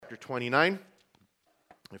29.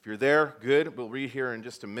 If you're there, good. We'll read here in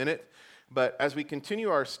just a minute. But as we continue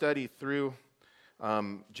our study through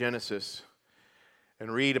Genesis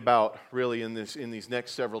and read about, really in these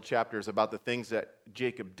next several chapters, about the things that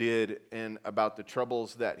Jacob did and about the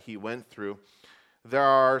troubles that he went through, there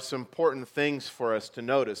are some important things for us to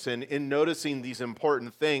notice. And in noticing these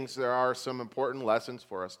important things, there are some important lessons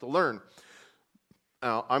for us to learn.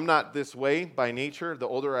 Now, I'm not this way by nature. The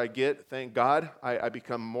older I get, thank God, I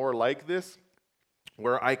become more like this,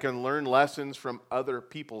 where I can learn lessons from other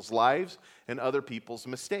people's lives and other people's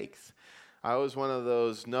mistakes. I was one of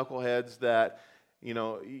those knuckleheads that,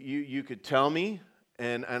 you could tell me,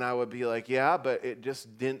 and I would be like, yeah, but it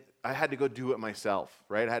just didn't. I had to go do it myself,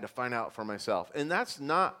 right? I had to find out for myself. And that's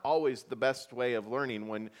not always the best way of learning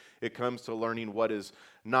when it comes to learning what is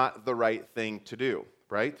not the right thing to do,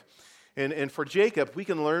 right? And for Jacob, we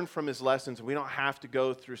can learn from his lessons. We don't have to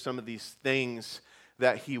go through some of these things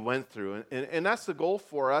that he went through. And that's the goal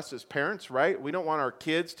for us as parents, right? We don't want our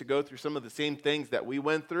kids to go through some of the same things that we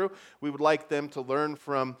went through. We would like them to learn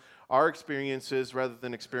from our experiences rather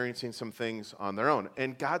than experiencing some things on their own.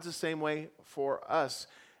 And God's the same way for us,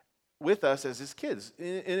 with us as his kids.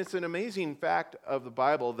 And it's an amazing fact of the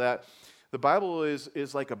Bible that the Bible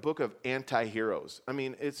is like a book of anti-heroes. I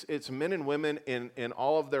mean, it's men and women in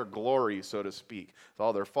all of their glory, so to speak, with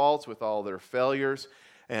all their faults, with all their failures,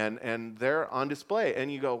 and they're on display. And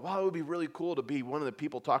you go, wow, it would be really cool to be one of the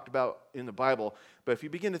people talked about in the Bible. But if you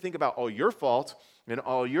begin to think about all your faults and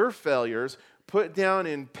all your failures, put down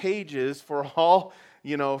in pages for all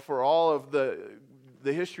of the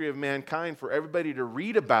history of mankind, for everybody to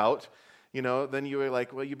read about, then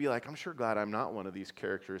you'd be like, I'm sure glad I'm not one of these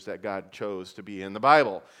characters that God chose to be in the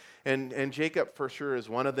Bible. And Jacob for sure is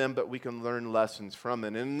one of them, but we can learn lessons from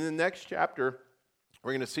them. And in the next chapter,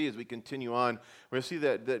 we're going to see as we continue on, we're going to see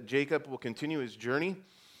that Jacob will continue his journey,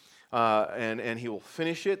 and he will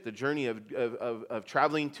finish it, the journey of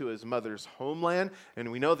traveling to his mother's homeland. And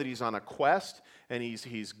we know that he's on a quest, and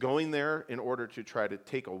he's going there in order to try to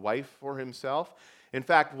take a wife for himself. In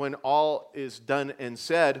fact, when all is done and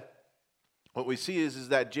said, what we see is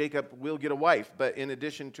that Jacob will get a wife, but in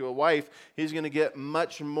addition to a wife, he's going to get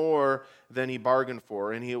much more than he bargained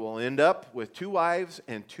for, and he will end up with 2 wives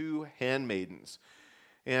and 2 handmaidens.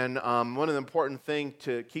 And one of the important things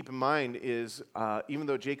to keep in mind is even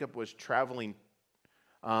though Jacob was traveling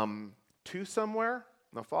to somewhere,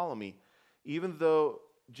 now follow me, even though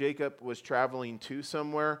Jacob was traveling to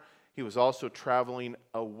somewhere, he was also traveling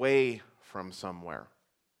away from somewhere.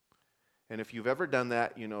 And if you've ever done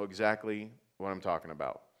that, you know exactly what I'm talking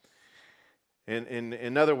about.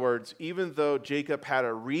 In other words, even though Jacob had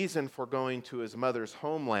a reason for going to his mother's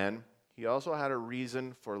homeland, he also had a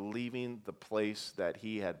reason for leaving the place that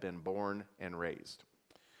he had been born and raised.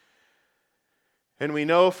 And we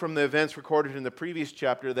know from the events recorded in the previous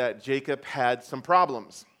chapter that Jacob had some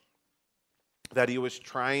problems that he was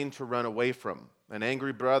trying to run away from, an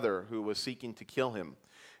angry brother who was seeking to kill him.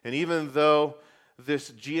 And even though this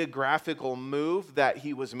geographical move that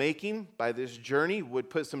he was making by this journey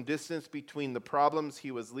would put some distance between the problems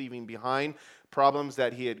he was leaving behind, problems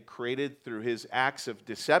that he had created through his acts of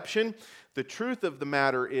deception, the truth of the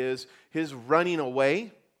matter is his running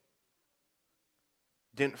away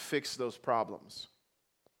didn't fix those problems.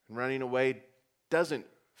 And running away doesn't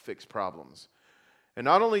fix problems. And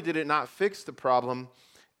not only did it not fix the problem,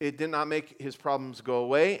 it did not make his problems go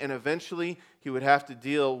away, and eventually he would have to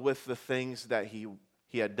deal with the things that he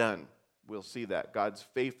had done. We'll see that. God's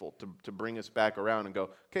faithful to bring us back around and go,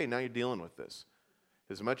 okay, now you're dealing with this.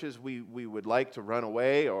 As much as we would like to run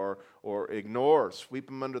away or ignore or sweep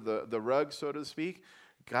them under the rug, so to speak,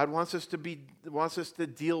 God wants us to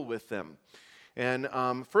deal with them. And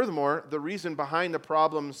furthermore, the reason behind the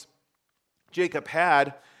problems Jacob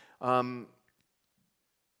had,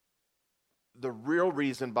 the real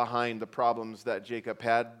reason behind the problems that Jacob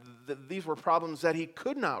had, these were problems that he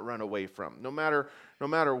could not run away from, no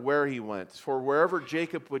matter where he went. For wherever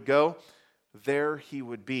Jacob would go, there he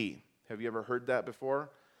would be. Have you ever heard that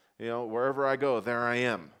before? Wherever I go, there I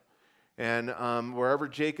am. And wherever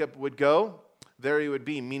Jacob would go, there he would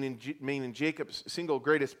be, meaning Jacob's single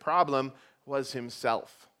greatest problem was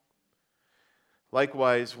himself.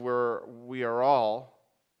 Likewise, we are all,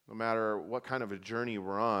 no matter what kind of a journey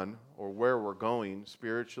we're on or where we're going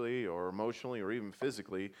spiritually or emotionally or even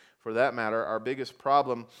physically, for that matter, our biggest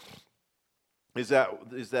problem is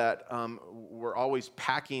that we're always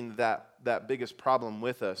packing that biggest problem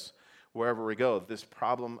with us wherever we go, this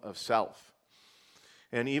problem of self.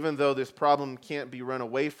 And even though this problem can't be run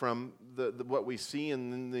away from, what we see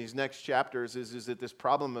in these next chapters is that this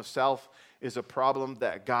problem of self is a problem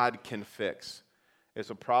that God can fix. It's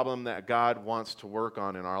a problem that God wants to work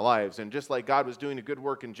on in our lives. And just like God was doing a good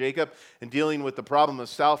work in Jacob and dealing with the problem of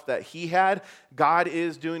self that he had, God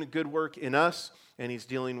is doing a good work in us, and he's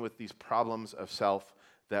dealing with these problems of self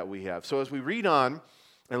that we have. So as we read on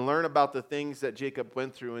and learn about the things that Jacob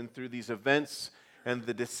went through and through these events and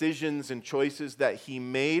the decisions and choices that he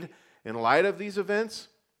made in light of these events,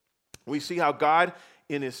 we see how God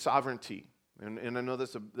in his sovereignty, and I know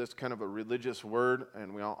that's kind of a religious word,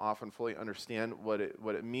 and we don't often fully understand what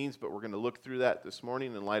it means, but we're going to look through that this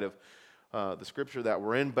morning in light of the scripture that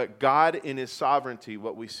we're in. But God in his sovereignty,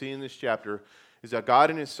 what we see in this chapter is that God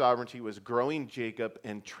in his sovereignty was growing Jacob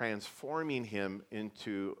and transforming him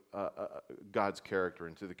into God's character,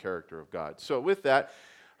 into the character of God. So with that,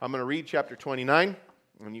 I'm going to read chapter 29,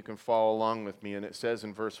 and you can follow along with me. And it says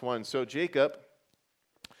in verse 1, "So Jacob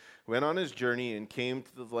went on his journey and came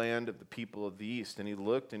to the land of the people of the east. And he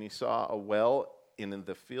looked and he saw a well in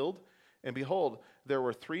the field. And behold, there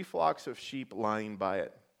were 3 flocks of sheep lying by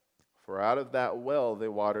it. For out of that well they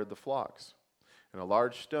watered the flocks. And a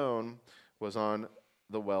large stone was on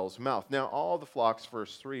the well's mouth. Now all the flocks,"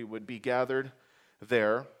 verse 3, "would be gathered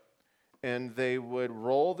there, and they would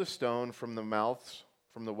roll the stone from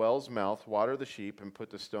the well's mouth, water the sheep, and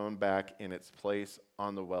put the stone back in its place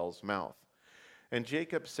on the well's mouth. And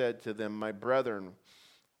Jacob said to them, 'My brethren,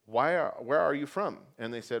 where are you from?'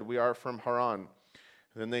 And they said, 'We are from Haran.'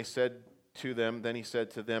 Then he said to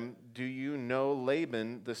them, 'Do you know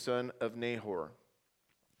Laban, the son of Nahor?'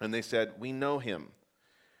 And they said, 'We know him.'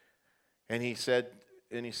 And he said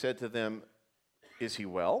to them, 'Is he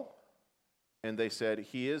well?' And they said,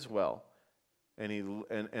 'He is well.'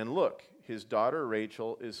 And look, his daughter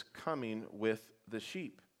Rachel is coming with the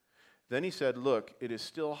sheep.' Then he said, 'Look, it is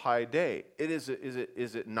still high day. Is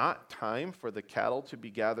it not time for the cattle to be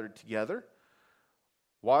gathered together?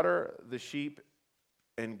 Water the sheep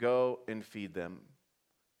and go and feed them.'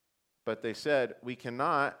 But they said, 'We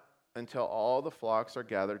cannot until all the flocks are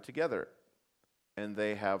gathered together, and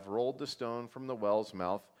they have rolled the stone from the well's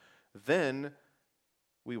mouth. Then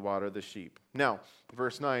we water the sheep.' Now,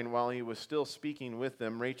 verse 9, while he was still speaking with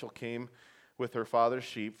them, Rachel came with her father's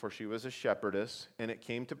sheep, for she was a shepherdess. And it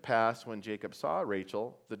came to pass, when Jacob saw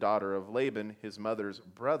Rachel, the daughter of Laban, his mother's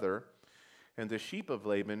brother, and the sheep of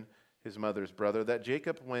Laban, his mother's brother, that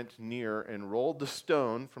Jacob went near and rolled the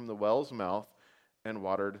stone from the well's mouth and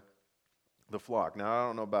watered the flock." Now, I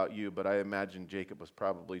don't know about you, but I imagine Jacob was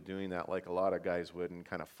probably doing that like a lot of guys would, and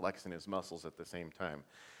kind of flexing his muscles at the same time.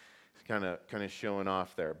 He's kind of showing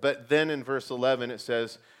off there. But then in verse 11, it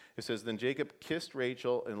says, "Then Jacob kissed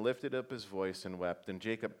Rachel and lifted up his voice and wept. And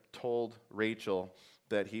Jacob told Rachel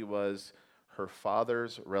that he was her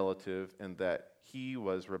father's relative and that he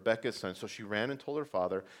was Rebekah's son. So she ran and told her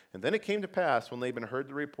father. And then it came to pass, when Laban heard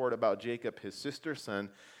the report about Jacob, his sister's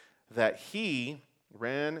son, that he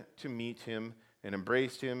ran to meet him and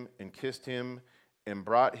embraced him and kissed him and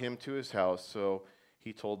brought him to his house. So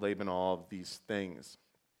he told Laban all of these things.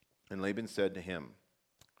 And Laban said to him,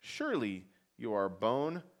 'Surely you are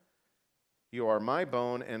my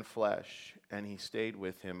bone and flesh.' And he stayed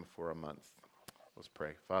with him for a month." Let's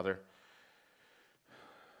pray. Father,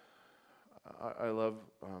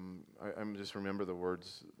 I just remember the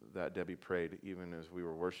words that Debbie prayed even as we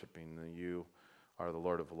were worshiping, that you are the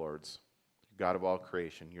Lord of Lords, God of all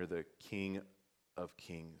creation. You're the King of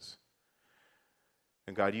kings.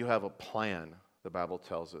 And God, you have a plan, the Bible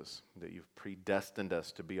tells us, that you've predestined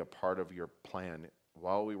us to be a part of your plan.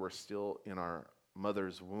 While we were still in our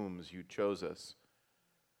mother's wombs, you chose us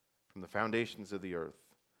from the foundations of the earth.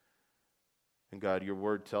 And God, your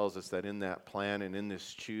word tells us that in that plan and in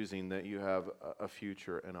this choosing that you have a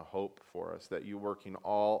future and a hope for us, that you're working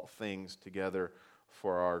all things together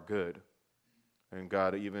for our good. And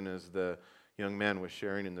God, even as the young man was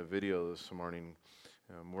sharing in the video this morning,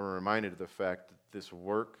 we're reminded of the fact that this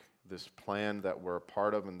work, this plan that we're a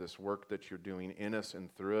part of, and this work that you're doing in us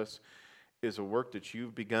and through us is a work that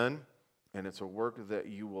you've begun, and it's a work that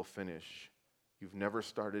you will finish. You've never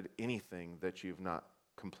started anything that you've not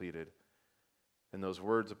completed. And those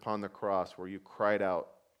words upon the cross where you cried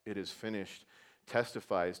out, "It is finished,"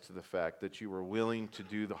 testifies to the fact that you were willing to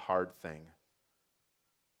do the hard thing,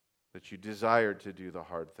 that you desired to do the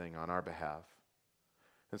hard thing on our behalf.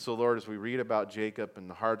 And so, Lord, as we read about Jacob and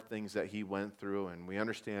the hard things that he went through, and we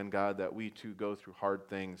understand, God, that we too go through hard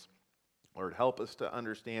things, Lord, help us to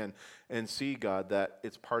understand and see, God, that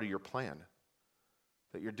it's part of your plan,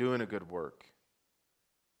 that you're doing a good work.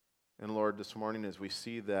 And Lord, this morning as we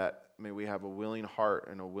see that, may we have a willing heart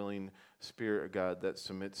and a willing spirit, God, that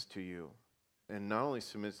submits to you. And not only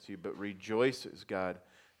submits to you, but rejoices, God,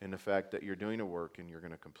 in the fact that you're doing a work and you're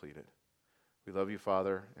going to complete it. We love you,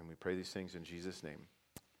 Father, and we pray these things in Jesus' name.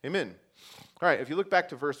 Amen. All right, if you look back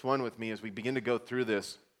to verse 1 with me as we begin to go through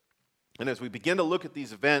this, and as we begin to look at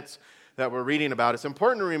these events that we're reading about, it's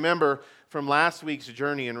important to remember from last week's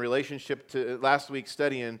journey in relationship to last week's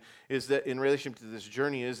study, and is that in relationship to this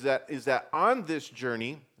journey, is that on this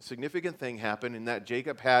journey, a significant thing happened in that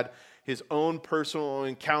Jacob had his own personal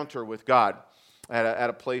encounter with God at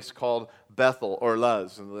a place called Bethel or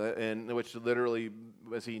Luz, and which literally,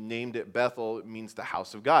 as he named it Bethel, it means the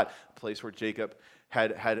house of God, a place where Jacob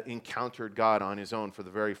had encountered God on his own for the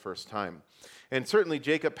very first time. And certainly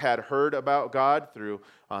Jacob had heard about God through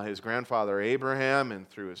his grandfather Abraham and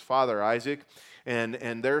through his father Isaac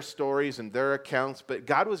and their stories and their accounts, but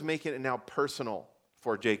God was making it now personal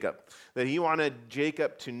for Jacob, that he wanted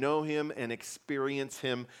Jacob to know him and experience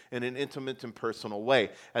him in an intimate and personal way,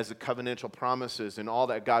 as the covenantal promises and all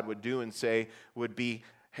that God would do and say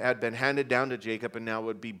had been handed down to Jacob and now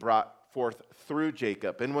would be brought forth through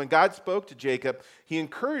Jacob. And when God spoke to Jacob, he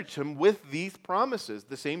encouraged him with these promises,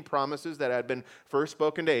 the same promises that had been first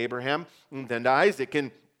spoken to Abraham and then to Isaac. And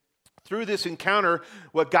through this encounter,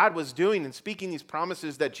 what God was doing and speaking these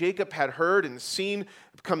promises that Jacob had heard and seen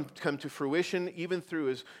come to fruition, even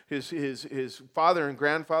through his father and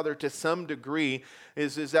grandfather to some degree,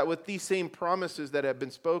 is that with these same promises that had been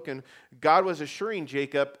spoken, God was assuring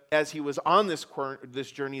Jacob as he was on this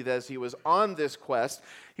journey, as he was on this quest,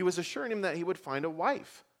 he was assuring him that he would find a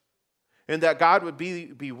wife. And that God would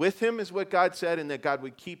be with him, is what God said, and that God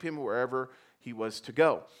would keep him wherever he was to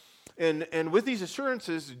go. And with these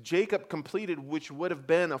assurances, Jacob completed, which would have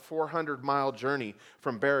been a 400-mile journey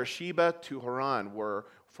from Beersheba to Haran,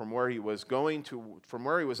 from where he was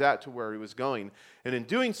at to where he was going. And in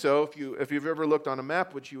doing so, if you've ever looked on a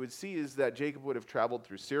map, what you would see is that Jacob would have traveled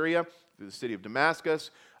through Syria, through the city of Damascus,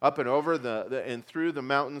 up and over and through the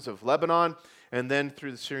mountains of Lebanon, and then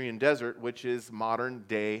through the Syrian desert, which is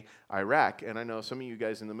modern-day Iraq. And I know some of you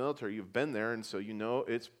guys in the military, you've been there, and so you know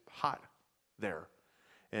it's hot there.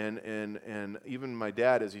 And even my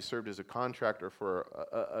dad, as he served as a contractor for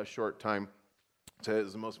a short time, said it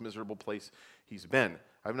was the most miserable place he's been.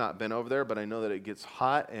 I've not been over there, but I know that it gets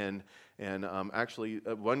hot. And actually,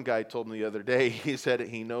 one guy told me the other day, he said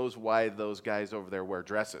he knows why those guys over there wear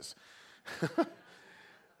dresses.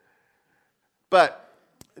 But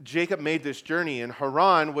Jacob made this journey in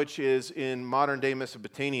Haran, which is in modern-day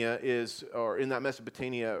Mesopotamia, or in that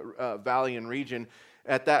Mesopotamia valley and region.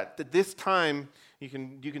 At this time, you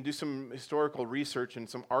can do some historical research, and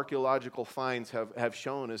some archaeological finds have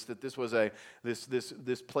shown us that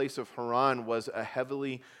this place of Haran was a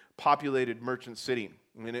heavily populated merchant city.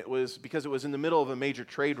 And it was because it was in the middle of a major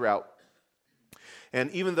trade route. And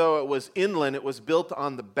even though it was inland, it was built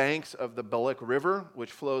on the banks of the Belek River,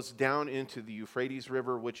 which flows down into the Euphrates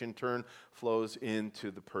River, which in turn flows into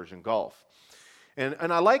the Persian Gulf. And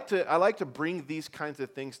I like to bring these kinds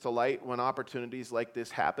of things to light when opportunities like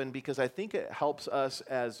this happen, because I think it helps us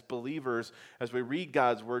as believers, as we read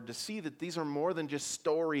God's word, to see that these are more than just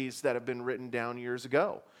stories that have been written down years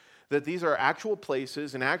ago. That these are actual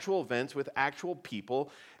places and actual events with actual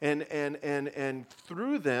people, and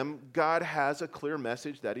through them, God has a clear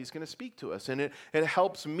message that he's going to speak to us. And it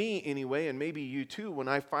helps me anyway, and maybe you too, when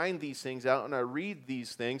I find these things out and I read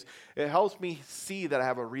these things, it helps me see that I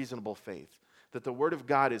have a reasonable faith. That the Word of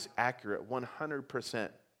God is accurate 100%.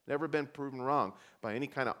 Never been proven wrong by any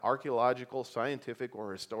kind of archaeological, scientific,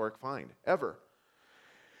 or historic find, ever.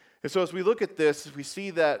 And so as we look at this, we see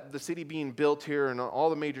that the city being built here and all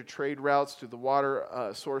the major trade routes to the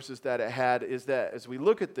water sources that it had, is that as we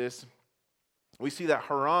look at this, we see that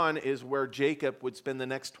Haran is where Jacob would spend the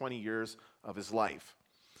next 20 years of his life.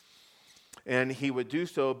 And he would do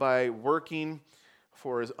so by working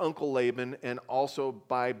for his uncle Laban, and also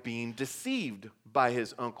by being deceived by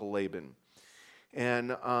his uncle Laban.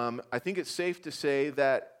 And I think it's safe to say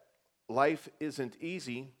that life isn't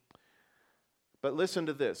easy, but listen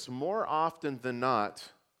to this. More often than not,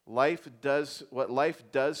 what life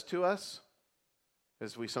does to us,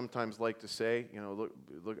 as we sometimes like to say, look,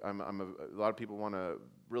 a lot of people want to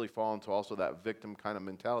really fall into also that victim kind of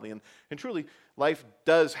mentality. And truly, life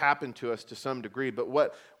does happen to us to some degree. But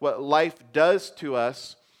what life does to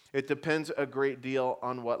us, it depends a great deal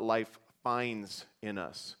on what life finds in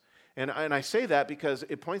us. And I say that because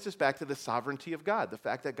it points us back to the sovereignty of God, the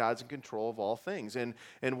fact that God's in control of all things. And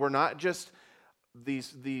we're not just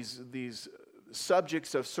these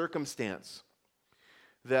subjects of circumstance.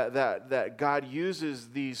 That God uses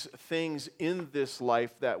these things in this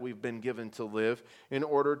life that we've been given to live in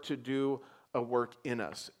order to do a work in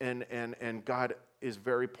us. And God is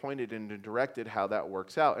very pointed and directed how that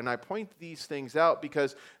works out. And I point these things out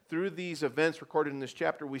because through these events recorded in this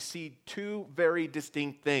chapter, we see two very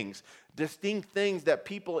distinct things. Distinct things that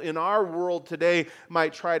people in our world today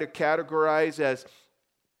might try to categorize as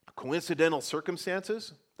coincidental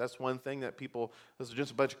circumstances. That's one thing that people, those are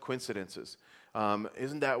just a bunch of coincidences.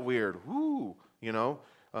 Isn't that weird? Woo,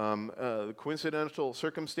 coincidental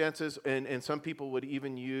circumstances, and some people would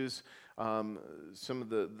even use some of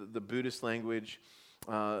the Buddhist language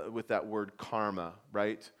with that word karma,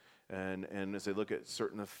 right? And as they look at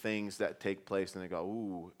certain things that take place, and they go,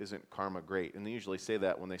 ooh, isn't karma great? And they usually say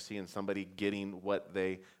that when they see in somebody getting what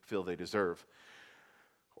they feel they deserve.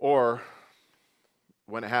 Or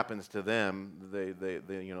when it happens to them,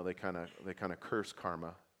 they kind of curse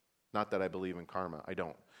karma. Not that I believe in karma, I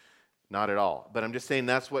don't. Not at all. But I'm just saying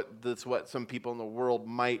that's what some people in the world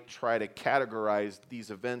might try to categorize these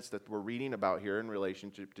events that we're reading about here in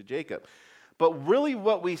relationship to Jacob. But really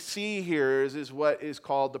what we see here is what is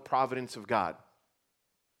called the providence of God,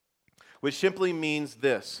 which simply means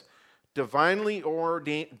this: divinely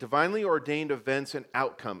ordained events and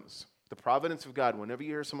outcomes. The providence of God. Whenever you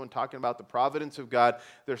hear someone talking about the providence of God,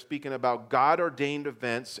 they're speaking about God-ordained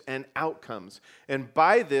events and outcomes. And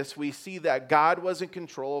by this, we see that God was in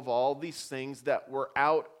control of all these things that were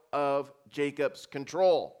out of Jacob's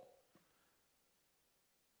control.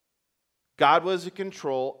 God was in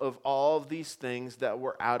control of all of these things that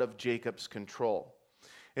were out of Jacob's control.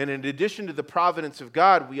 And in addition to the providence of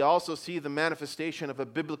God, we also see the manifestation of a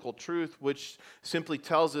biblical truth, which simply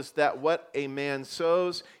tells us that what a man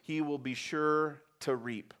sows, he will be sure to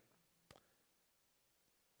reap.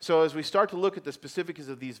 So as we start to look at the specifics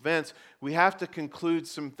of these events, we have to conclude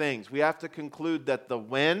some things. We have to conclude that the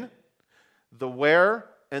when, the where,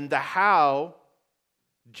 and the how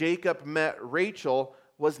Jacob met Rachel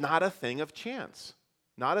was not a thing of chance,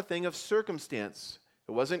 not a thing of circumstance.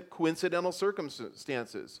 It wasn't coincidental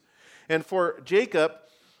circumstances. And for Jacob,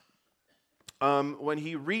 when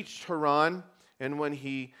he reached Haran, and when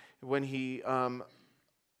he reached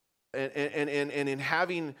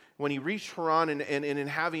Haran, and in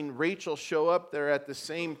having Rachel show up there at the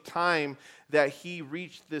same time that he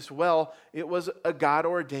reached this well, it was a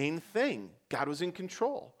God-ordained thing. God was in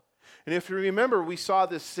control. And if you remember, we saw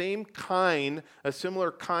a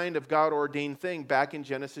similar kind of God-ordained thing back in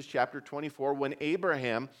Genesis chapter 24 when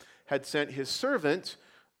Abraham had sent his servant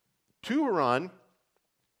to Haran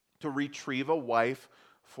to retrieve a wife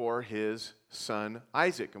for his son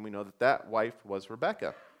Isaac. And we know that wife was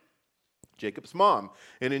Rebekah, Jacob's mom.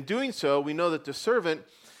 And in doing so, we know that the servant,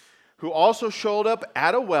 who also showed up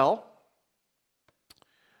at a well,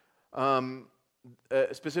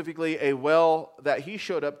 specifically a well that he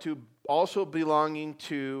showed up to, also belonging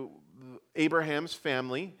to Abraham's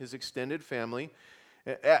family, his extended family,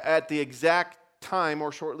 at the exact time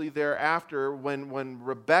or shortly thereafter when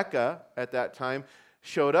Rebekah at that time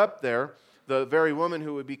showed up there, the very woman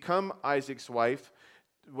who would become Isaac's wife,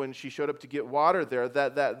 when she showed up to get water there,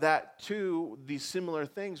 that too, these similar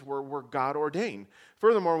things were God ordained.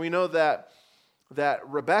 Furthermore, we know that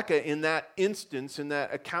Rebekah, in that instance, in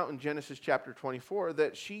that account in Genesis chapter 24,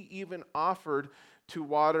 that she even offered to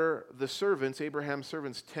water the servants, Abraham's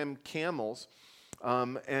servants, 10 camels,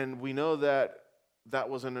 and we know that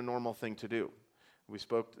wasn't a normal thing to do. We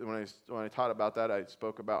spoke, when I taught about that, I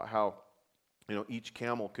spoke about how each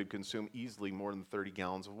camel could consume easily more than 30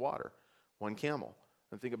 gallons of water, one camel.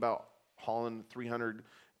 And think about hauling 300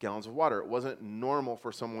 gallons of water. It wasn't normal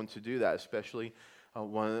for someone to do that, especially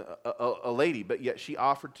a lady, but yet she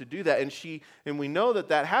offered to do that, and we know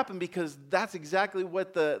that happened because that's exactly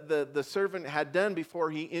what the servant had done before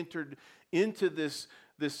he entered into this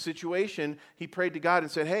situation. He prayed to God and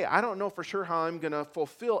said, "Hey, I don't know for sure how I'm going to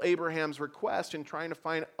fulfill Abraham's request in trying to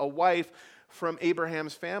find a wife from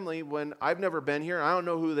Abraham's family when I've never been here. I don't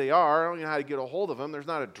know who they are. I don't know how to get a hold of them. There's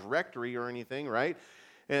not a directory or anything, right?"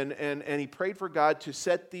 And he prayed for God to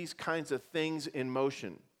set these kinds of things in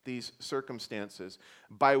motion, these circumstances,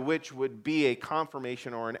 by which would be a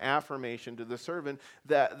confirmation or an affirmation to the servant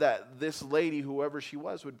that this lady, whoever she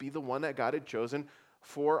was, would be the one that God had chosen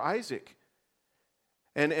for Isaac.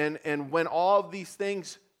 And when all of these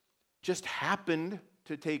things just happened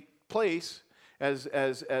to take place as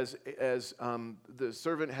the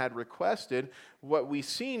servant had requested, what we've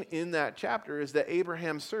seen in that chapter is that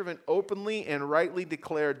Abraham's servant openly and rightly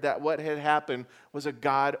declared that what had happened was a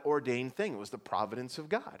God-ordained thing. It was the providence of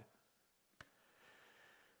God.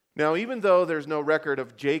 Now, even though there's no record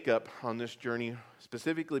of Jacob on this journey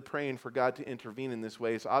specifically praying for God to intervene in this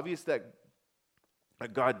way, it's obvious that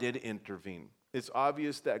God did intervene. It's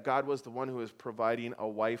obvious that God was the one who was providing a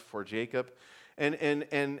wife for Jacob,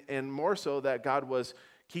 and more so that God was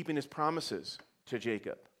keeping his promises to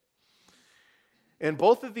Jacob. And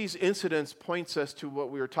both of these incidents points us to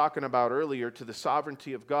what we were talking about earlier, to the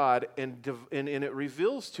sovereignty of God, and it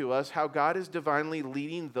reveals to us how God is divinely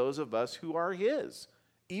leading those of us who are His.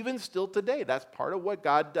 Even still today, that's part of what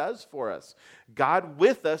God does for us. God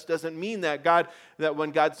with us doesn't mean that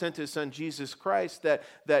when God sent His Son Jesus Christ,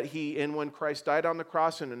 and when Christ died on the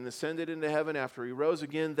cross and ascended into heaven after He rose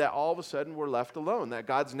again, that all of a sudden we're left alone, that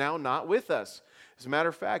God's now not with us. As a matter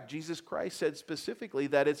of fact, Jesus Christ said specifically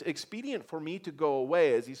that it's expedient for me to go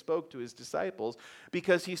away, as He spoke to His disciples,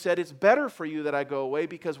 because He said it's better for you that I go away,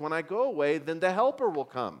 because when I go away, then the Helper will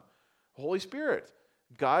come, the Holy Spirit.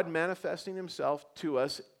 God manifesting Himself to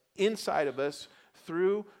us, inside of us,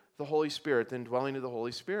 through the Holy Spirit, the indwelling of the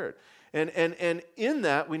Holy Spirit. And in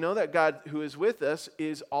that, we know that God who is with us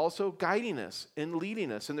is also guiding us and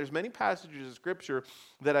leading us. And there's many passages of Scripture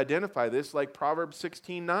that identify this, like Proverbs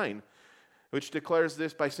 16:9, which declares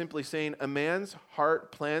this by simply saying, "A man's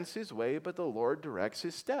heart plans his way, but the Lord directs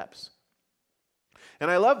his steps."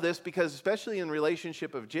 And I love this because, especially in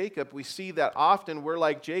relationship of Jacob, we see that often we're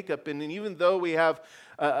like Jacob, and even though we have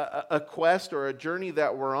a quest or a journey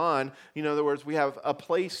that we're on, in other words, we have a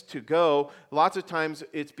place to go, lots of times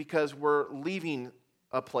it's because we're leaving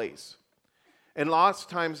a place. And lots of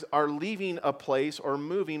times our leaving a place or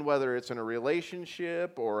moving, whether it's in a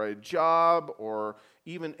relationship or a job or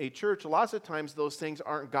even a church, lots of times those things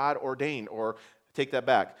aren't God ordained, or take that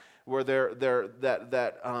back, where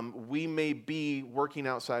we may be working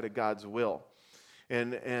outside of God's will.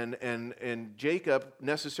 And Jacob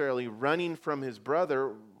necessarily running from his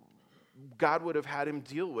brother, God would have had him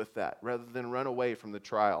deal with that rather than run away from the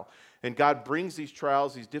trial. And God brings these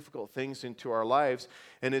trials, these difficult things into our lives.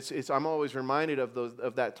 And I'm always reminded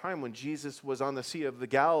of that time when Jesus was on the Sea of the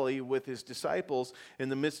Galilee with His disciples in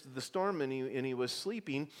the midst of the storm, and he was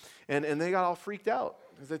sleeping, and they got all freaked out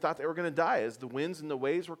because they thought they were going to die as the winds and the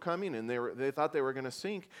waves were coming, and they thought they were going to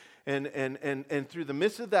sink. And through the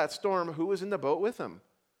midst of that storm, who was in the boat with them?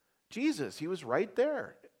 Jesus. He was right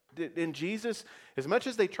there. And Jesus, as much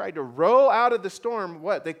as they tried to row out of the storm,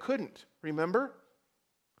 they couldn't. Remember?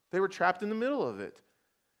 They were trapped in the middle of it.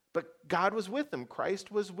 But God was with them.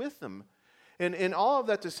 Christ was with them. And all of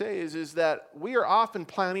that to say is that we are often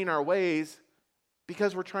planning our ways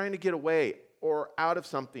because we're trying to get away or out of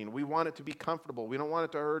something. We want it to be comfortable. We don't want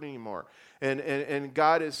it to hurt anymore. And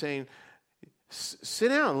God is saying, sit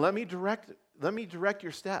down. Let me direct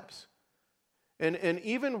your steps. And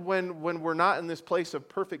even when we're not in this place of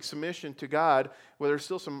perfect submission to God, where there's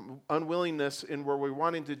still some unwillingness in where we're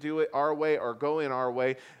wanting to do it our way or go in our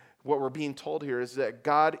way, what we're being told here is that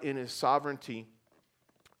God in His sovereignty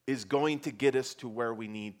is going to get us to where we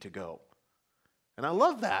need to go. And I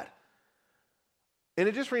love that. And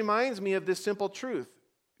it just reminds me of this simple truth.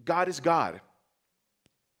 God is God,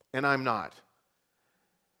 and I'm not.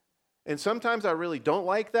 And sometimes I really don't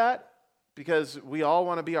like that, because we all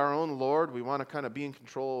want to be our own Lord. We want to kind of be in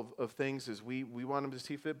control of things as we want Him to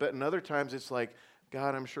see fit. But in other times, it's like,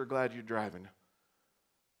 God, I'm sure glad you're driving.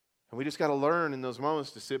 And we just got to learn in those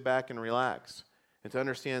moments to sit back and relax and to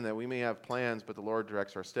understand that we may have plans, but the Lord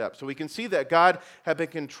directs our steps. So we can see that God had been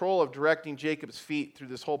in control of directing Jacob's feet through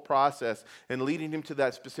this whole process and leading him to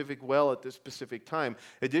that specific well at this specific time.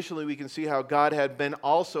 Additionally, we can see how God had been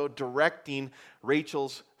also directing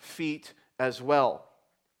Rachel's feet as well.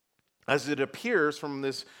 As it appears from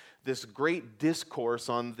this great discourse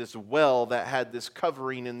on this well that had this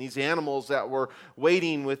covering and these animals that were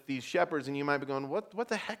waiting with these shepherds, and you might be going, what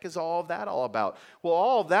the heck is all of that all about? Well,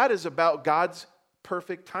 all of that is about God's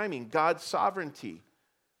perfect timing, God's sovereignty.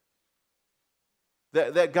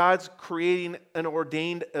 That God's creating an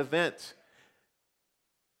ordained event.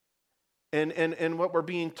 And what we're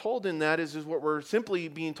being told in that is what we're simply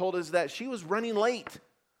being told is that she was running late.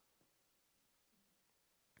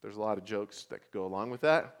 There's a lot of jokes that could go along with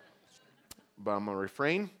that, but I'm going to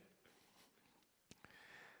refrain.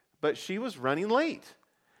 But she was running late.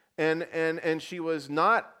 And she was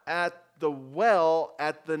not at the well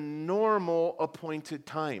at the normal appointed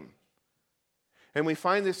time. And we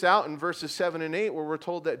find this out in verses 7 and 8, where we're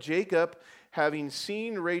told that Jacob, having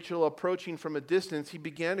seen Rachel approaching from a distance, he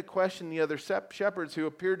began to question the other shepherds who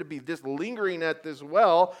appeared to be just lingering at this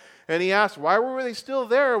well. And he asked, why were they still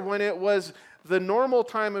there when it was the normal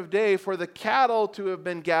time of day for the cattle to have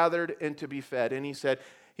been gathered and to be fed? And he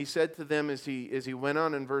said to them as he went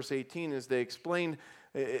on in verse 18, as they explained,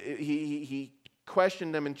 he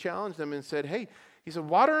questioned them and challenged them and said, hey, he said,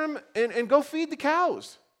 water them and go feed the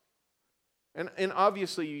cows. And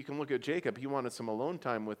obviously you can look at Jacob. He wanted some alone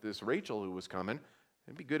time with this Rachel who was coming.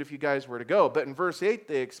 It'd be good if you guys were to go. But in verse 8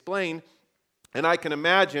 they explain, and I can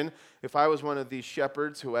imagine if I was one of these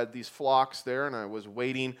shepherds who had these flocks there and I was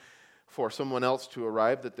waiting for someone else to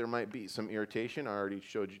arrive, that there might be some irritation. I already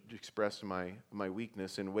expressed my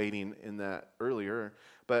weakness in waiting in that earlier.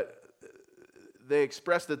 But they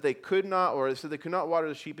expressed that they could not, or they said they could not water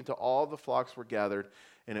the sheep until all the flocks were gathered.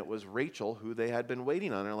 And it was Rachel who they had been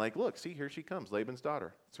waiting on. They're like, look, see, here she comes, Laban's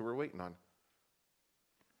daughter. That's who we're waiting on.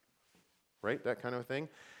 Right? That kind of thing.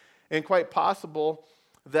 And quite possible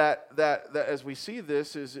that as we see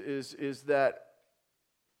this is that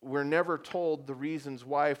we're never told the reasons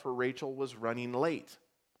why for Rachel was running late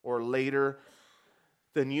or later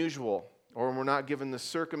than usual. Or we're not given the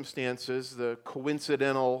circumstances, the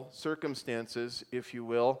coincidental circumstances, if you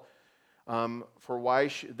will, for why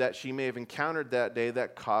that she may have encountered that day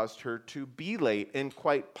that caused her to be late. And it's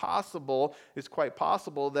quite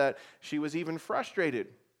possible that she was even frustrated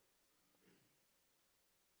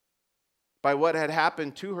by what had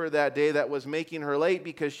happened to her that day that was making her late,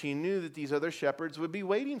 because she knew that these other shepherds would be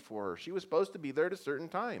waiting for her. She was supposed to be there at a certain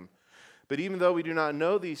time. But even though we do not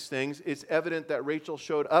know these things, it's evident that Rachel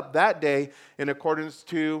showed up that day in accordance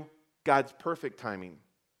to God's perfect timing,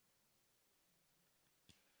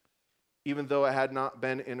 even though it had not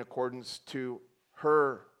been in accordance to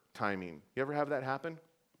her timing. You ever have that happen?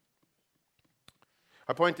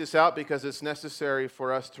 I point this out because it's necessary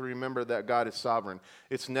for us to remember that God is sovereign.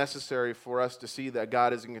 It's necessary for us to see that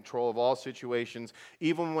God is in control of all situations,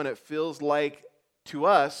 even when it feels like to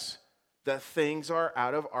us that things are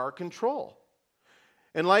out of our control.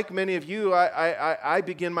 And like many of you, I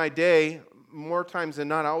begin my day, more times than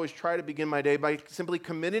not, I always try to begin my day by simply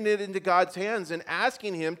committing it into God's hands and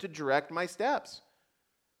asking Him to direct my steps.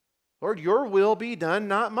 Lord, your will be done,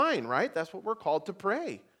 not mine, right? That's what we're called to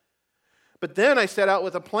pray. But then I set out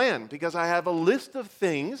with a plan, because I have a list of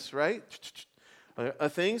things, right?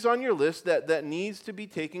 Things on your list that needs to be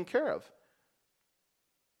taken care of.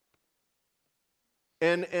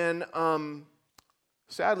 And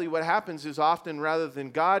sadly, what happens is often, rather than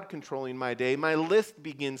God controlling my day, my list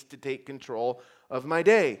begins to take control of my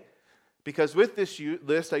day. Because with this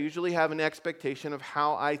list, I usually have an expectation of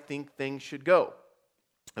how I think things should go.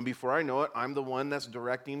 And before I know it, I'm the one that's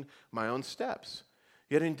directing my own steps.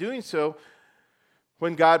 Yet in doing so,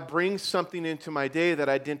 when God brings something into my day that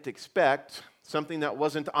I didn't expect, something that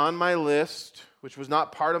wasn't on my list, which was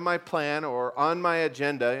not part of my plan or on my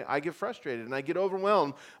agenda, I get frustrated and I get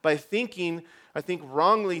overwhelmed by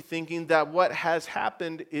wrongly thinking that what has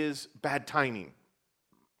happened is bad timing.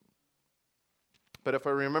 But if I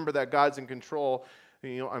remember that God's in control,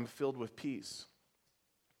 I'm filled with peace.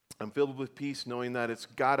 I'm filled with peace knowing that it's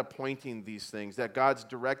God appointing these things, that God's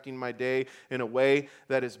directing my day in a way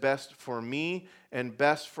that is best for me and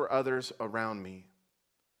best for others around me.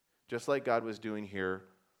 Just like God was doing here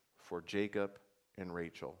for Jacob and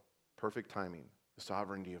Rachel. Perfect timing, the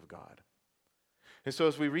sovereignty of God. And so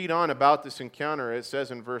as we read on about this encounter, it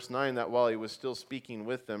says in verse 9 that while he was still speaking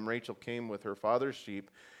with them, Rachel came with her father's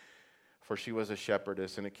sheep, for she was a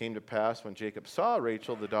shepherdess. And it came to pass, when Jacob saw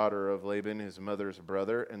Rachel, the daughter of Laban, his mother's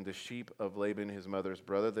brother, and the sheep of Laban, his mother's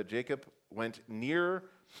brother, that Jacob went near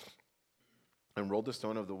and rolled the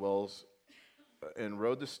stone of the wells, and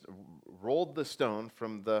rolled the stone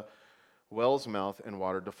from the well's mouth and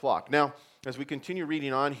watered the flock. Now, as we continue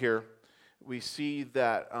reading on here, we see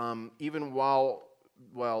that even while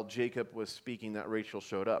Jacob was speaking, that Rachel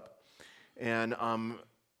showed up. And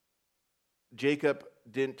Jacob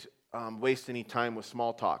didn't waste any time with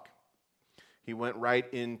small talk. He went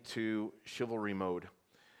right into chivalry mode.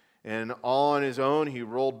 And all on his own, he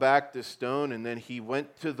rolled back the stone, and then he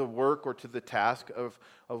went to the work or to the task of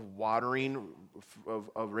watering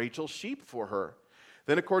of Rachel's sheep for her.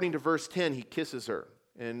 Then according to verse 10, he kisses her.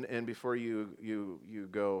 And before you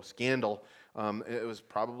go scandal, it was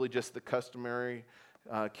probably just the customary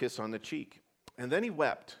kiss on the cheek. And then he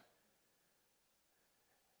wept.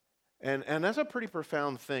 And that's a pretty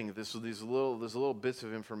profound thing. These little bits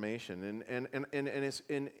of information, and it's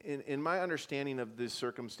in my understanding of these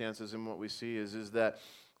circumstances and what we see is that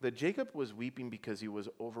Jacob was weeping because he was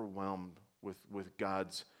overwhelmed with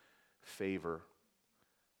God's favor,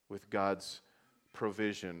 with God's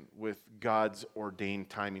provision, with God's ordained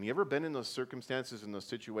timing. You ever been in those circumstances, in those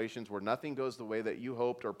situations where nothing goes the way that you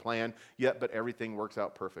hoped or planned, but everything works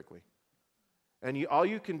out perfectly? And all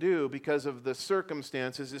you can do because of the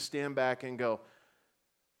circumstances is stand back and go,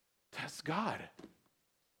 that's God.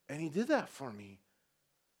 And He did that for me.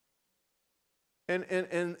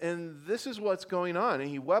 And this is what's going on. And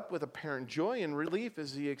he wept with apparent joy and relief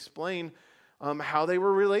as he explained how they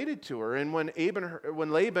were related to her. And when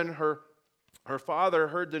Laban, her father,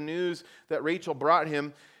 heard the news that Rachel brought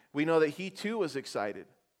him, we know that he too was excited.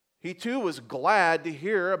 He too was glad to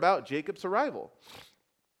hear about Jacob's arrival.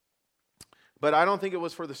 But I don't think it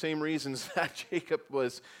was for the same reasons that Jacob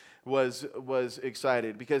was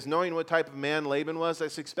excited. Because knowing what type of man Laban was, I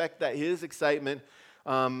suspect that his excitement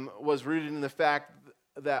was rooted in the fact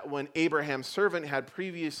that when Abraham's servant had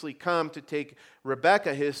previously come to take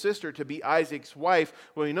Rebekah, his sister, to be Isaac's wife,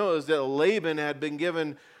 what he knows is that Laban had been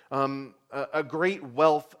given a great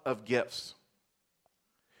wealth of gifts.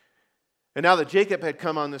 And now that Jacob had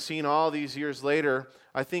come on the scene all these years later,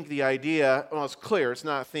 I think the idea, well, it's clear,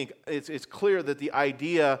 it's clear that the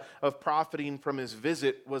idea of profiting from his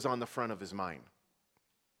visit was on the front of his mind.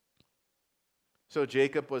 So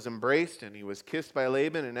Jacob was embraced and he was kissed by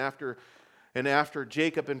Laban, and after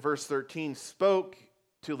Jacob in verse 13 spoke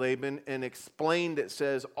to Laban and explained, it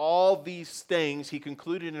says, all these things, he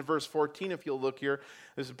concluded in verse 14, if you'll look here,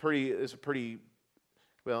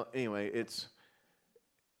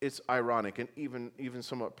 it's ironic and even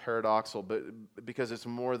somewhat paradoxical, but because it's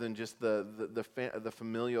more than just the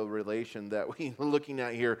familial relation that we're looking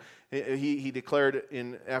at here. He declared,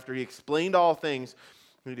 after he explained all things,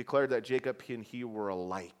 he declared that Jacob and he were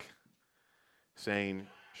alike, saying,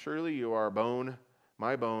 surely you are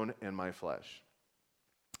my bone and my flesh.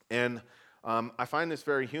 And I find this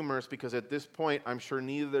very humorous because at this point, I'm sure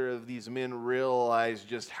neither of these men realized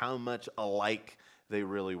just how much alike they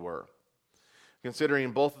really were.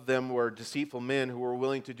 Considering both of them were deceitful men who were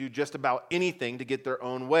willing to do just about anything to get their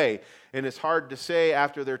own way. And it's hard to say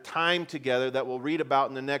after their time together that we'll read about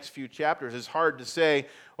in the next few chapters, it's hard to say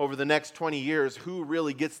over the next 20 years who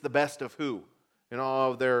really gets the best of who in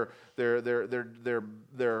all of their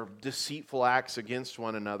deceitful acts against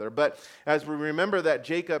one another. But as we remember that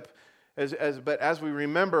Jacob, as we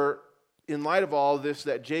remember in light of all this,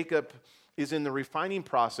 that Jacob is in the refining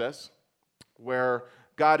process where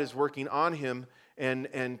God is working on him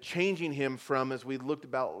and changing him from, as we looked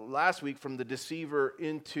about last week, from the deceiver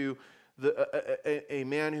into a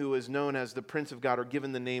man who is known as the Prince of God, or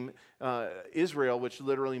given the name Israel, which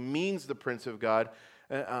literally means the Prince of God.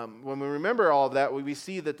 When we remember all of that, we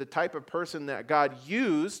see that the type of person that God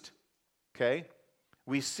used,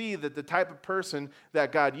 we see that the type of person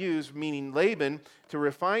that God used, meaning Laban, to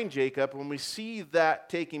refine Jacob, when we see that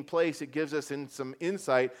taking place, it gives us some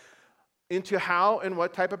insight into how and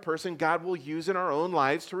what type of person God will use in our own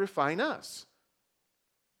lives to refine us.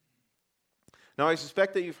 Now, I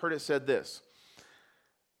suspect that you've heard it said this: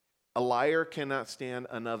 a liar cannot stand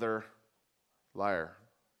another liar.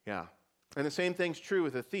 Yeah. And the same thing's true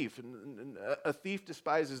with a thief. A thief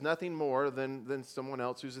despises nothing more than someone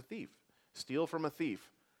else who's a thief. Steal from a thief,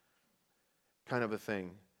 kind of a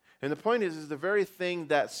thing. And the point is the very thing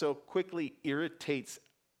that so quickly irritates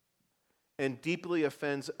and deeply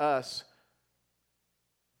offends us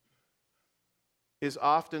is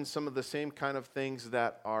often some of the same kind of things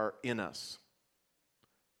that are in us.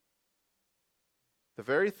 The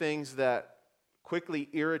very things that quickly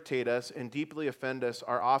irritate us and deeply offend us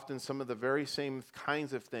are often some of the very same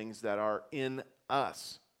kinds of things that are in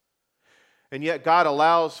us. And yet God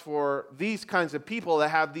allows for these kinds of people that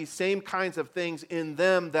have these same kinds of things in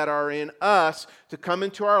them that are in us to come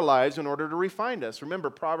into our lives in order to refine us. Remember,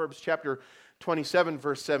 Proverbs chapter 27,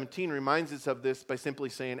 verse 17 reminds us of this by simply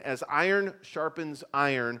saying, as iron sharpens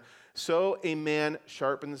iron, so a man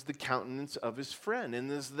sharpens the countenance of his friend. And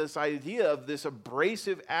this idea of this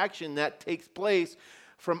abrasive action that takes place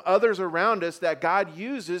from others around us that God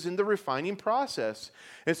uses in the refining process.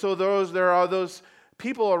 And so there are those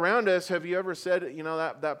people around us. Have you ever said,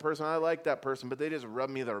 that person, I like that person, but they just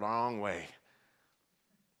rub me the wrong way?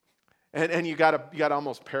 And you got to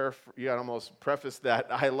almost preface that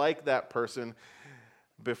I like that person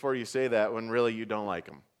before you say that, when really you don't like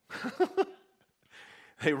them.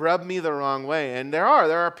 They rub me the wrong way, and there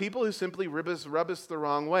are people who simply rub us the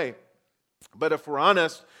wrong way. But if we're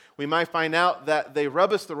honest, we might find out that they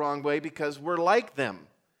rub us the wrong way because we're like them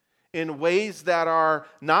in ways that are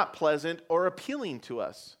not pleasant or appealing to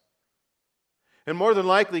us. And more than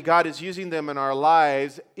likely, God is using them in our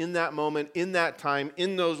lives in that moment, in that time,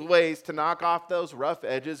 in those ways to knock off those rough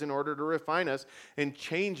edges in order to refine us and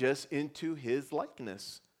change us into His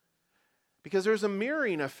likeness. Because there's a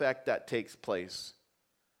mirroring effect that takes place.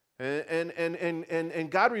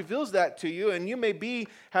 And God reveals that to you, and you may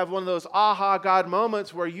have one of those aha God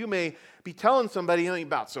moments where you may be telling somebody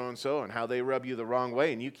about so-and-so and how they rub you the wrong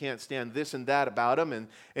way, and you can't stand this and that about them,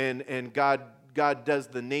 and God does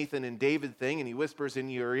the Nathan and David thing, and He whispers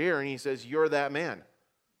in your ear, and He says, you're that man.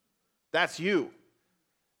 That's you.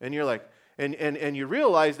 And you're like, And you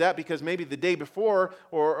realize that because maybe the day before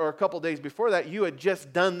or a couple days before that, you had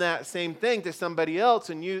just done that same thing to somebody else,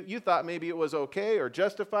 and you thought maybe it was okay or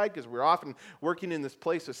justified, because we're often working in this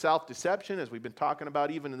place of self-deception, as we've been talking about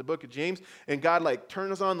even in the book of James, and God like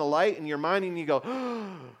turns on the light in your mind and you go,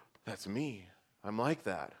 oh, that's me. I'm like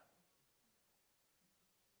that.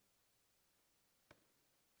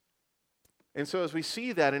 And so as we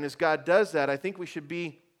see that and as God does that, I think we should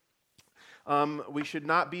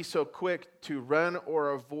not be so quick to run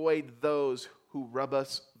or avoid those who rub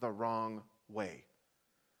us the wrong way.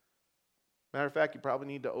 Matter of fact, you probably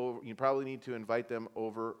need to invite them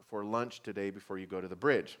over for lunch today before you go to the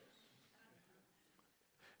bridge.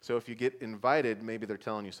 So if you get invited, maybe they're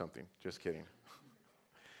telling you something. Just kidding.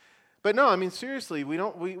 But no, I mean seriously, we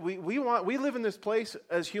live in this place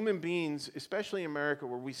as human beings, especially in America,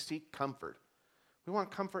 where we seek comfort. We want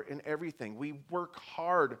comfort in everything. We work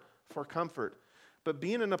hard for comfort. But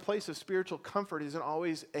being in a place of spiritual comfort isn't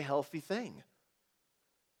always a healthy thing.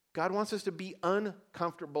 God wants us to be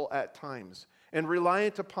uncomfortable at times and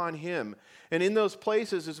reliant upon Him. And in those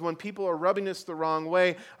places is when people are rubbing us the wrong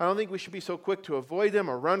way. I don't think we should be so quick to avoid them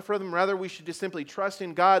or run from them. Rather, we should just simply trust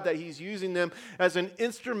in God that He's using them as an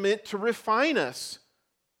instrument to refine us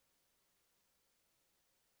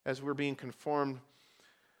as we're being conformed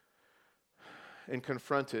and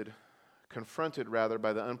confronted rather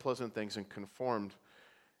by the unpleasant things and conformed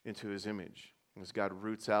into His image. As God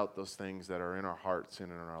roots out those things that are in our hearts and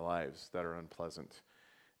in our lives that are unpleasant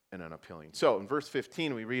and unappealing. So in verse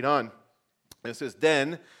 15 we read on, and it says,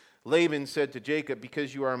 "Then Laban said to Jacob,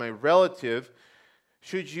 because you are my relative,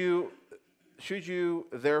 should you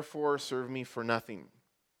therefore serve me for nothing?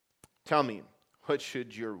 Tell me, what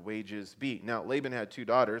should your wages be?" Now Laban had 2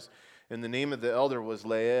 daughters, and the name of the elder was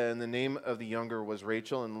Leah, and the name of the younger was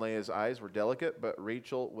Rachel, and Leah's eyes were delicate, but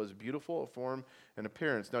Rachel was beautiful of form and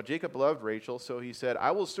appearance. Now Jacob loved Rachel, so he said,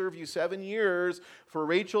 "I will serve you 7 years for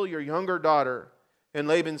Rachel, your younger daughter." And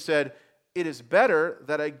Laban said, "It is better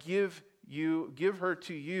that I give her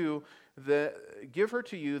to you than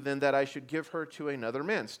that I should give her to another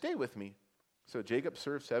man. Stay with me." So Jacob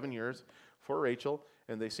served 7 years for Rachel,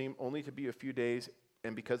 and they seemed only to be a few days,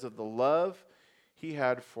 and because of the love he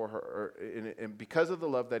had for her, and because of the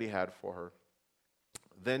love that he had for her,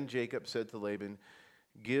 then Jacob said to Laban,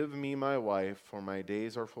 "Give me my wife, for my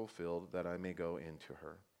days are fulfilled, that I may go into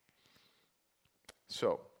her."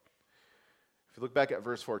 So, if you look back at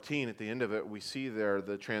verse 14, at the end of it, we see there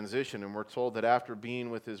the transition, and we're told that after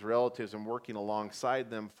being with his relatives and working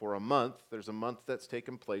alongside them for a month, there's a month that's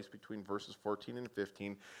taken place between verses 14 and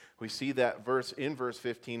 15. We see that in verse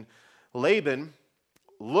 15, Laban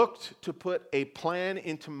looked to put a plan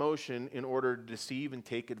into motion in order to deceive and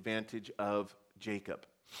take advantage of Jacob.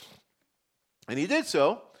 And he did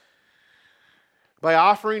so by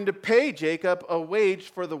offering to pay Jacob a wage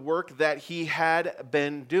for the work that he had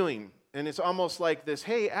been doing. And it's almost like this,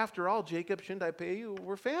 hey, after all, Jacob, shouldn't I pay you?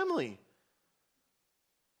 We're family.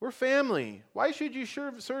 We're family. Why should you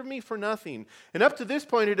serve me for nothing? And up to this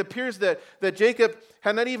point, it appears that Jacob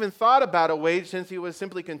had not even thought about a wage, since he was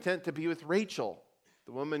simply content to be with Rachel,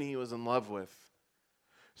 the woman he was in love with.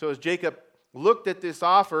 So as Jacob looked at this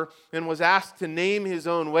offer and was asked to name his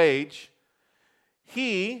own wage,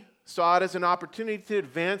 he saw it as an opportunity to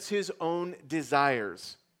advance his own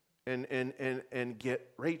desires and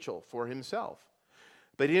get Rachel for himself.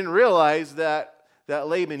 But he didn't realize that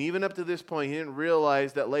Laban, even up to this point, he didn't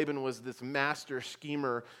realize that Laban was this master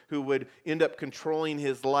schemer who would end up controlling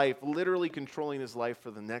his life, literally controlling his life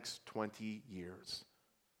for the next 20 years.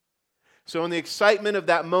 So in the excitement of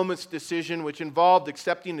that moment's decision, which involved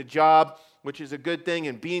accepting a job, which is a good thing,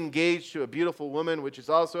 and being engaged to a beautiful woman, which is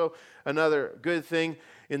also another good thing,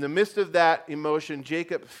 in the midst of that emotion,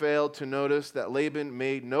 Jacob failed to notice that Laban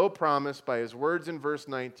made no promise by his words in verse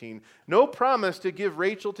 19, no promise to give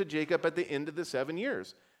Rachel to Jacob at the end of the 7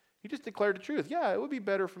 years. He just declared the truth. Yeah, it would be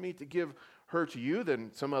better for me to give her to you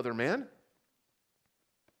than some other man.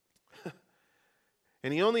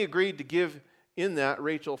 And he only agreed to give in that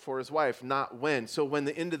Rachel for his wife, not when. So when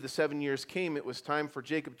the end of the 7 years came, it was time for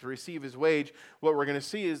Jacob to receive his wage. What we're going to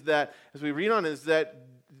see is that, as we read on, is that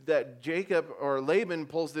Jacob or Laban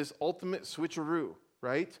pulls this ultimate switcheroo,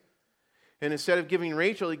 right? And instead of giving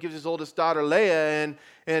Rachel, he gives his oldest daughter Leah,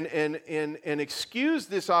 and excuse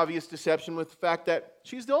this obvious deception with the fact that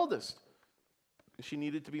she's the oldest. She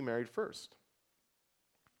needed to be married first.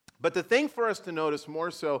 But the thing for us to notice more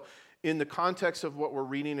so in the context of what we're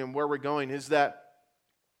reading and where we're going is that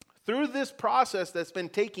through this process that's been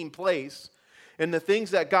taking place and the things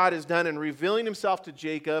that God has done in revealing himself to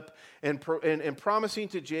Jacob and promising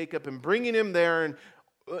to Jacob and bringing him there and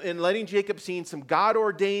and letting Jacob see some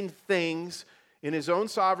God-ordained things in his own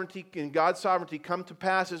sovereignty, in God's sovereignty, come to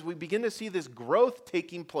pass as we begin to see this growth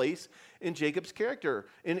taking place in Jacob's character,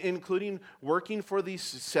 including working for these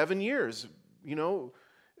 7 years,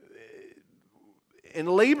 and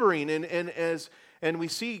laboring, and we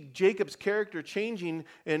see Jacob's character changing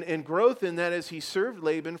and growth in that as he served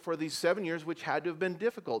Laban for these 7 years, which had to have been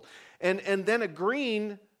difficult, and then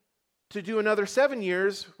agreeing to do another 7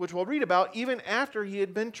 years, which we'll read about, even after he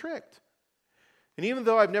had been tricked. And even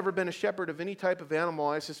though I've never been a shepherd of any type of animal,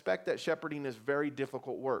 I suspect that shepherding is very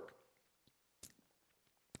difficult work.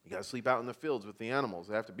 You got to sleep out in the fields with the animals.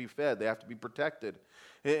 They have to be fed. They have to be protected.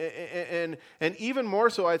 And even more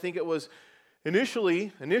so, I think it was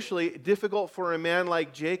initially difficult for a man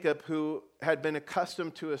like Jacob, who had been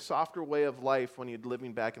accustomed to a softer way of life when he was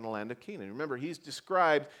living back in the land of Canaan. Remember, he's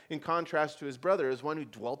described in contrast to his brother as one who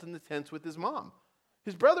dwelt in the tents with his mom.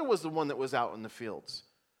 His brother was the one that was out in the fields.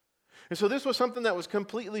 And so this was something that was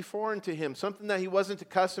completely foreign to him, something that he wasn't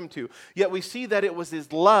accustomed to. Yet we see that it was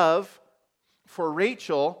his love for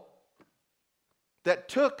Rachel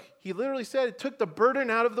that he literally said, it took the burden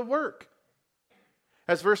out of the work.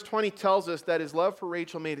 As verse 20 tells us, that his love for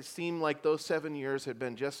Rachel made it seem like those 7 years had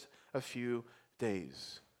been just a few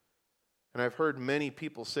days. And I've heard many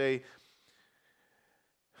people say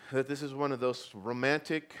that this is one of those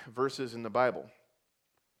romantic verses in the Bible.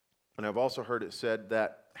 And I've also heard it said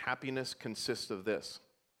that happiness consists of this.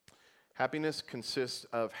 Happiness consists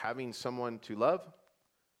of having someone to love,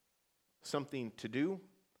 something to do,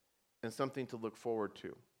 and something to look forward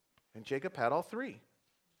to. And Jacob had all three.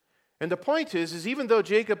 And the point is even though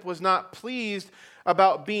Jacob was not pleased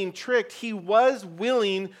about being tricked, he was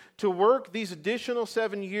willing to work these additional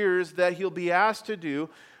 7 years that he'll be asked to do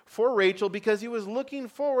for Rachel, because he was looking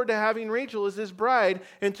forward to having Rachel as his bride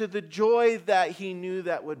and to the joy that he knew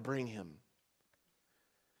that would bring him.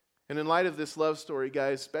 And in light of this love story,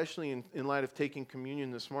 guys, especially in light of taking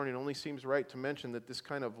communion this morning, it only seems right to mention that this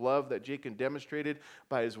kind of love that Jacob demonstrated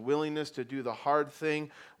by his willingness to do the hard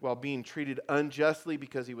thing while being treated unjustly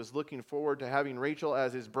because he was looking forward to having Rachel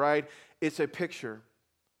as his bride, it's a picture.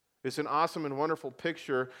 It's an awesome and wonderful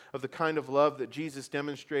picture of the kind of love that Jesus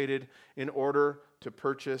demonstrated in order to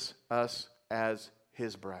purchase us as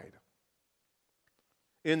his bride.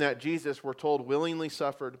 In that Jesus, we're told, willingly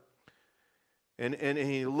suffered. And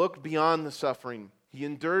he looked beyond the suffering. He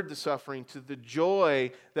endured the suffering to the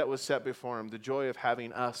joy that was set before him, the joy of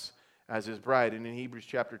having us as his bride. And in Hebrews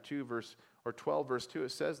chapter 12, verse 2,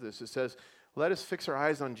 it says this. It says, let us fix our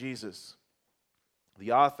eyes on Jesus,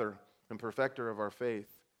 the author and perfecter of our faith,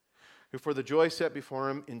 who for the joy set before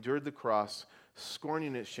him endured the cross,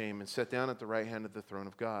 scorning its shame, and sat down at the right hand of the throne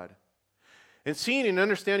of God. And seeing and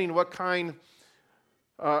understanding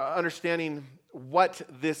what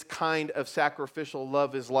this kind of sacrificial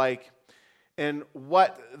love is like, and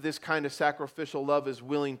what this kind of sacrificial love is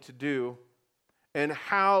willing to do, and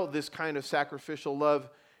how this kind of sacrificial love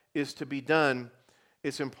is to be done,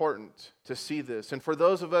 it's important to see this. And for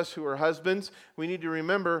those of us who are husbands, we need to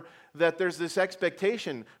remember that there's this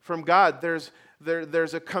expectation from God.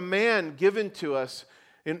 There's a command given to us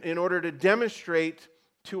in order to demonstrate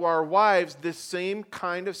to our wives this same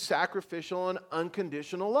kind of sacrificial and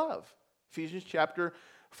unconditional love. Ephesians chapter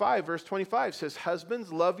 5, verse 25 says,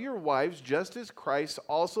 husbands, love your wives just as Christ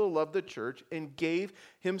also loved the church and gave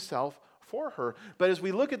himself for her. But as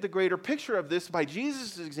we look at the greater picture of this by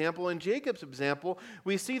Jesus' example and Jacob's example,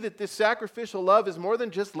 we see that this sacrificial love is more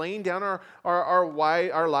than just laying down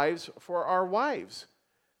our lives for our wives.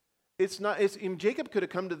 Jacob could have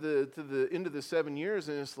come to the end of the 7 years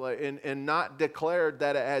and not declared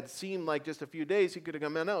that it had seemed like just a few days. He could have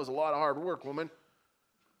gone, man, that was a lot of hard work, woman.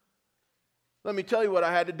 Let me tell you what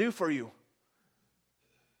I had to do for you.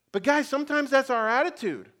 But guys, sometimes that's our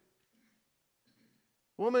attitude.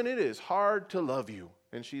 Woman, it is hard to love you.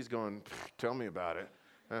 And she's going, tell me about it.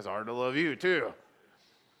 That's hard to love you too.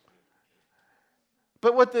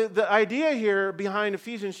 But what the idea here behind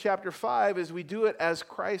Ephesians chapter 5 is we do it as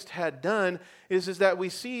Christ had done, is that we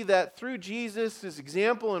see that through Jesus'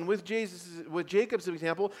 example and with Jacob's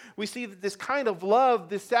example, we see that this kind of love,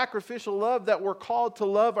 this sacrificial love that we're called to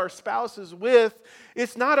love our spouses with,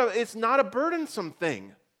 it's not a burdensome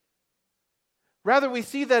thing. Rather, we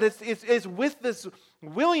see that it's with this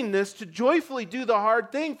willingness to joyfully do the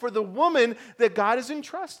hard thing for the woman that God has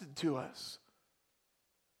entrusted to us.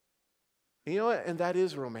 And you know what? And that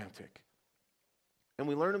is romantic. And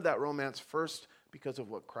we learn of that romance first because of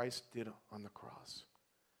what Christ did on the cross.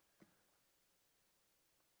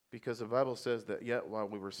 Because the Bible says that yet while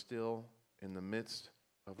we were still in the midst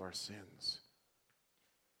of our sins,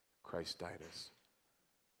 Christ died us.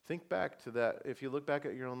 Think back to that. If you look back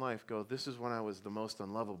at your own life, go, this is when I was the most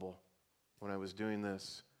unlovable, when I was doing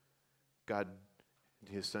this. God,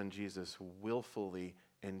 his son Jesus, willfully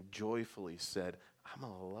and joyfully said, I'm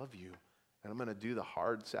going to love you, and I'm going to do the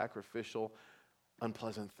hard, sacrificial,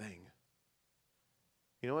 unpleasant thing.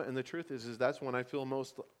 You know what? And the truth is that's when I feel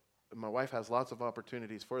most, my wife has lots of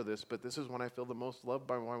opportunities for this, but this is when I feel the most loved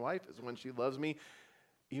by my wife, is when she loves me,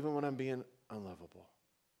 even when I'm being unlovable.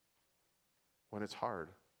 When it's hard.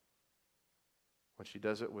 When she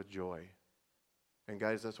does it with joy. And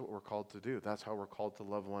guys, that's what we're called to do. That's how we're called to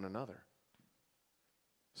love one another.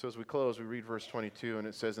 So as we close, we read verse 22, and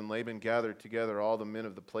it says, And Laban gathered together all the men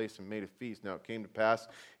of the place and made a feast. Now it came to pass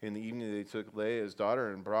in the evening that they took Leah his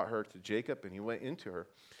daughter and brought her to Jacob, and he went into her.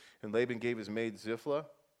 And Laban gave his maid Zilpah,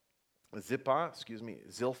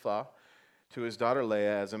 to his daughter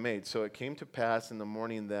Leah as a maid. So it came to pass in the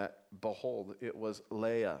morning that, behold, it was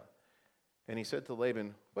Leah. And he said to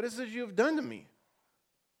Laban, What is this you have done to me?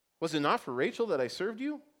 Was it not for Rachel that I served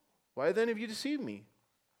you? Why then have you deceived me?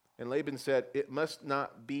 And Laban said, It must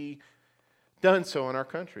not be done so in our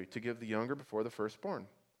country, to give the younger before the firstborn.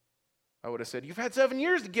 I would have said, You've had 7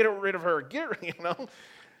 years to get rid of her. Get her,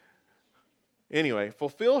 Anyway,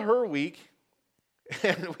 fulfill her week,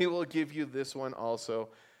 and we will give you this one also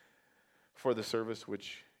for the service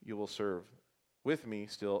which you will serve with me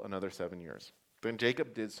still another 7 years. Then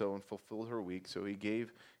Jacob did so and fulfilled her week, so he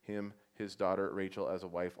gave him his daughter Rachel as a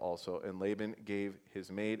wife also. And Laban gave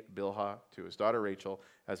his maid Bilhah to his daughter Rachel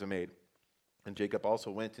as a maid. And Jacob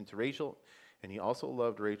also went into Rachel, and he also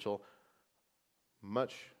loved Rachel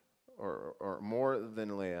much or more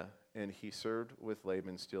than Leah, and he served with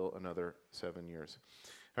Laban still another 7 years.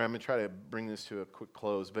 All right, I'm going to try to bring this to a quick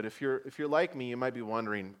close, but if you're like me, you might be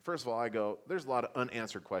wondering, first of all, there's a lot of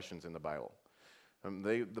unanswered questions in the Bible.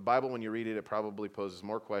 The Bible, when you read it, it probably poses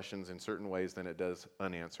more questions in certain ways than it does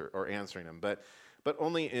answering them, but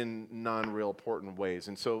only in non-real important ways.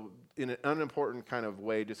 And so in an unimportant kind of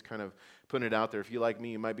way, just kind of putting it out there, if you like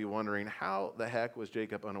me, you might be wondering, how the heck was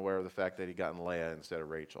Jacob unaware of the fact that he gotten Leah instead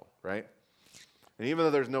of Rachel, right? And even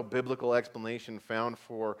though there's no biblical explanation found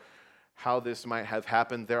for how this might have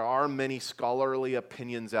happened, there are many scholarly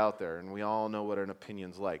opinions out there, and we all know what an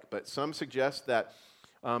opinion's like. But some suggest that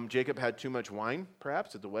Jacob had too much wine,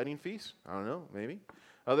 perhaps, at the wedding feast. I don't know, maybe.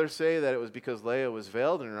 Others say that it was because Leah was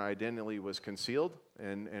veiled and her identity was concealed,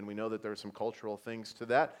 and we know that there are some cultural things to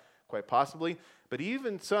that, quite possibly. But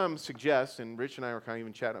even some suggest, and Rich and I were kind of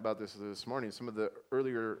even chatting about this morning, some of the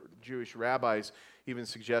earlier Jewish rabbis even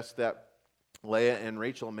suggest that Leah and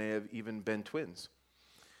Rachel may have even been twins,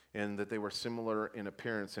 and that they were similar in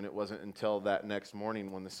appearance, and it wasn't until that next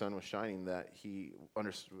morning when the sun was shining that he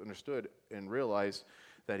understood and realized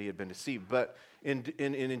that he had been deceived. But in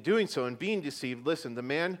doing so, in being deceived, listen, the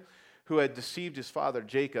man who had deceived his father,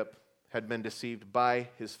 Jacob, had been deceived by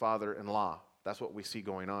his father-in-law. That's what we see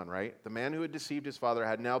going on, right? The man who had deceived his father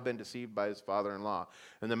had now been deceived by his father-in-law.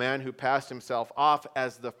 And the man who passed himself off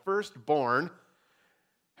as the firstborn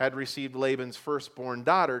had received Laban's firstborn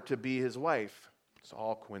daughter to be his wife. It's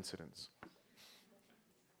all coincidence.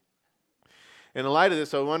 In light of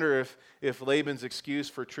this, I wonder if Laban's excuse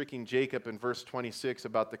for tricking Jacob in verse 26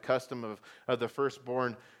 about the custom of the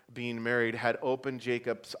firstborn being married had opened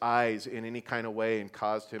Jacob's eyes in any kind of way and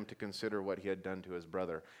caused him to consider what he had done to his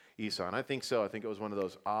brother Esau. And I think so. I think it was one of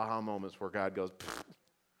those aha moments where God goes,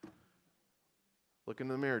 look in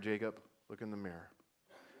the mirror, Jacob. Look in the mirror.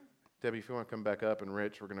 Debbie, if you want to come back up, and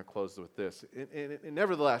Rich, we're going to close with this. And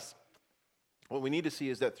nevertheless, what we need to see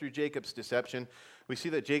is that through Jacob's deception, we see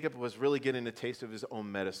that Jacob was really getting a taste of his own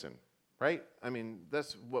medicine, right? I mean,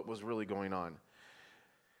 that's what was really going on.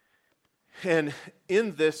 And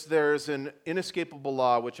in this, there's an inescapable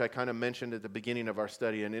law, which I kind of mentioned at the beginning of our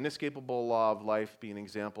study, an inescapable law of life being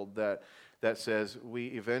exampled that says we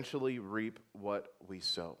eventually reap what we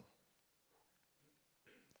sow.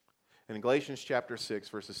 In Galatians chapter 6,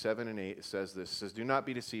 verses 7 and 8, it says this. It says, Do not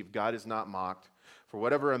be deceived, God is not mocked. For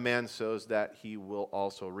whatever a man sows, that he will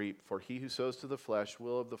also reap. For he who sows to the flesh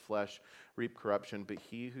will of the flesh reap corruption, but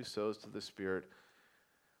he who sows to the Spirit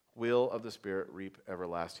will of the Spirit reap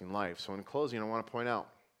everlasting life. So in closing, I want to point out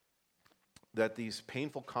that these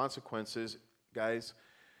painful consequences, guys,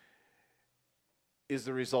 is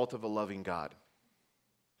the result of a loving God.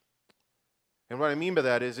 And what I mean by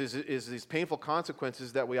that is these painful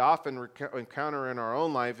consequences that we often encounter in our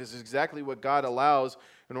own life is exactly what God allows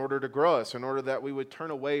in order to grow us, in order that we would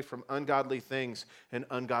turn away from ungodly things and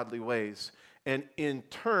ungodly ways, and in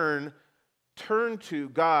turn to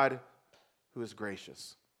God who is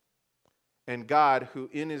gracious. And God who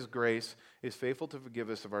in his grace is faithful to forgive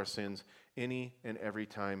us of our sins any and every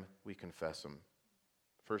time we confess them.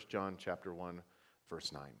 1 John chapter 1,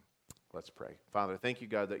 verse 9. Let's pray. Father, thank you,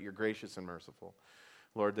 God, that you're gracious and merciful.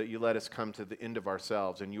 Lord, that you let us come to the end of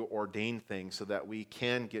ourselves and you ordain things so that we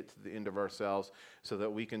can get to the end of ourselves, so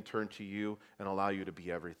that we can turn to you and allow you to be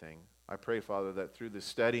everything. I pray, Father, that through this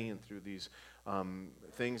study and through these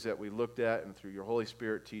things that we looked at and through your Holy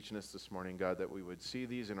Spirit teaching us this morning, God, that we would see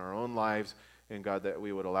these in our own lives, and God, that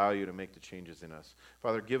we would allow you to make the changes in us.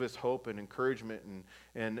 Father, give us hope and encouragement,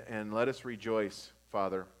 and let us rejoice,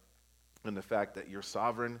 Father, in the fact that you're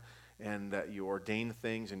sovereign and that you ordain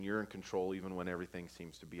things and you're in control even when everything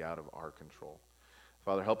seems to be out of our control.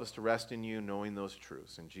 Father, help us to rest in you, knowing those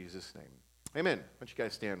truths. In Jesus' name, amen. Why don't you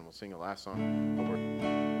guys stand and we'll sing a last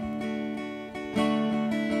song.